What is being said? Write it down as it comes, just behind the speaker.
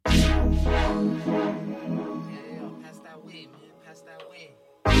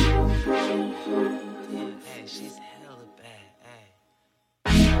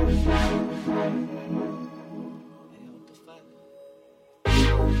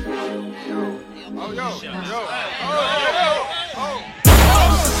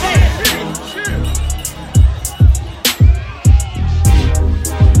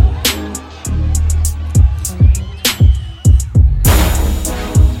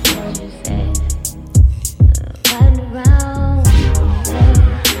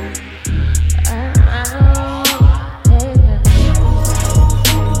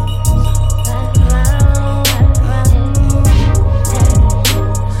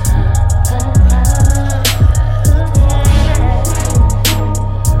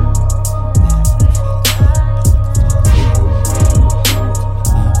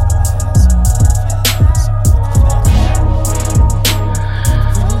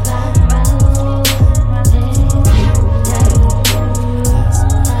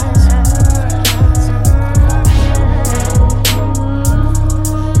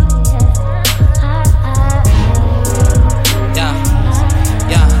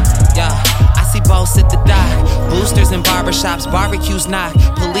Barbershops, barbecues knock,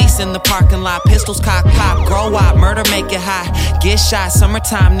 police in the parking lot, pistols cock pop, grow up, murder make it hot, get shot,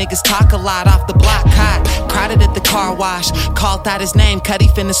 summertime niggas talk a lot off the block, hot, crowded at the car wash, called out his name, cut he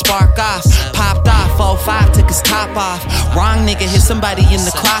finna spark off, popped off, 4-5 took his top off, wrong nigga hit somebody in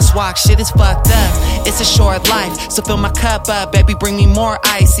the crosswalk, shit is fucked up, it's a short life, so fill my cup up, baby bring me more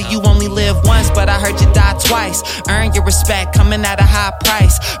ice, see you only live once, but I heard you die twice, earn your respect, coming at a high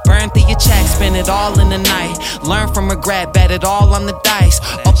price, burn through your check, spend it all in the night, learn from regret, bet it all on the dice.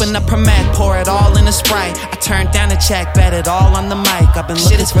 Open up her Mac, pour it all in a Sprite. I turned down a check, bet it all on the mic. I've been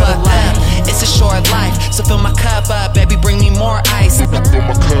looking for the light. It's a short life, so fill my cup up, baby, bring me more ice. Fill my cup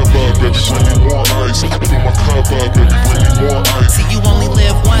up, baby, bring me more ice. Fill my cup up, baby, bring me more ice. See, you only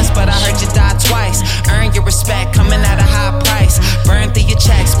live once, but I heard you die twice. Earn your respect, coming at a high price. Burn through your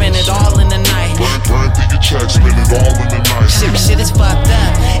check, spend it all in the night. Burn through your check, spend it all in the night. Shit is fucked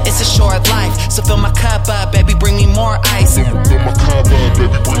up, it's a short life, so fill my cup up, baby, bring me more ice. Fill my cup up, baby,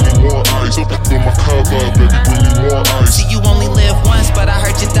 bring me more ice. Fill my cup up, baby, bring me more ice. See, you only live once, but I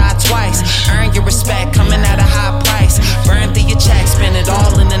heard you die twice. Earn your respect, coming at a high price. Burn through your check, spend it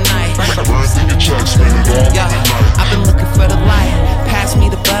all in the night. Burn through your check, spend it all in the night. I've been looking for the light. Pass me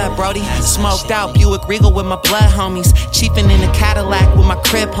the bud, Brody. Smoked out Buick Regal with my blood homies. Chiefin' in a Cadillac with my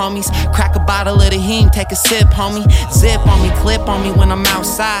crib homies. Crack a bottle of the heme, take a sip, homie. Zip on me, clip on me when I'm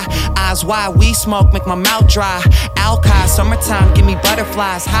outside. Eyes wide, we smoke, make my mouth dry. Alki, summertime, give me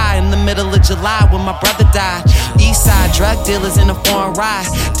butterflies. High in the middle of July when my brother died. East side, drug dealers in a foreign ride.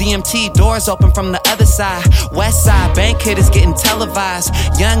 DMT, doors open from the other side. West side, bank hitters getting televised.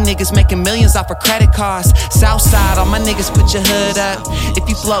 Young niggas making millions off of credit cards. South side, all my niggas put your hood up. If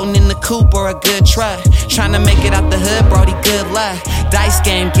you floating in the coupe or a good truck, tryna make it out the hood, Brody, good luck. Dice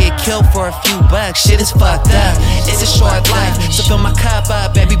game, get killed for a few bucks. Shit is fucked up, it's a short life, so fill my cup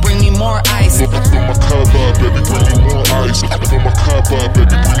up, baby, bring me more ice. Fill my cup up, baby, bring me more ice. Fill my cup up,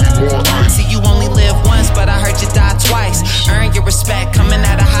 baby, bring me more ice. See, you only live once, but I heard you die twice. Earn your respect, coming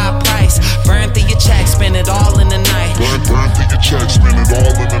at a high price. Burn through your check, spend it all in the night. Burn through your check, spend it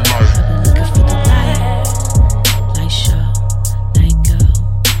all in the night. Looking for the light show, night go,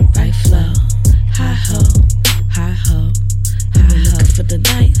 right flow, high ho, high ho, high ho. Looking for the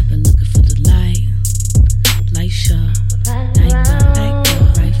night, I've been looking for the light show, night go,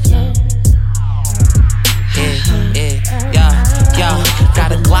 right flow.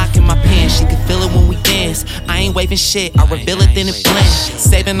 Got a Glock in my pants, she can feel it when we dance. I ain't waving shit, I reveal it then it blends.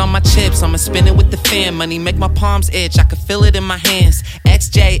 Saving all my chips, I'ma spin it with the fan. Money make my palms itch, I can feel it in my hands.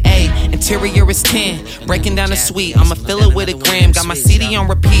 XJA, interior is 10. Breaking down the suite, I'ma fill it with a gram. Got my CD on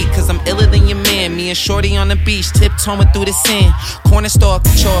repeat, cause I'm iller than your man. Me and Shorty on the beach, tiptoeing through the sand. Corner store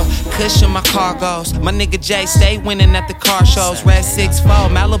couture, cushion my cargoes. My nigga Jay stay winning at the car shows. Red 6'4",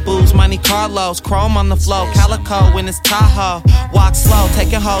 Malibu's, Monte Carlos. Chrome on the floor, Calico when it's Tahoe. Walk slow,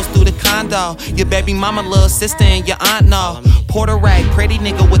 taking hoes through the condo. Your baby mama, little sister, and your aunt know. Porter Ray, pretty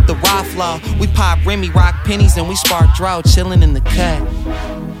nigga with the raw flow. We pop Remy, rock pennies, and we spark dro, chillin' in the cut.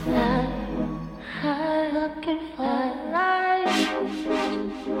 Looking for the light.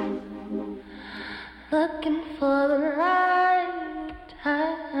 Looking for the light.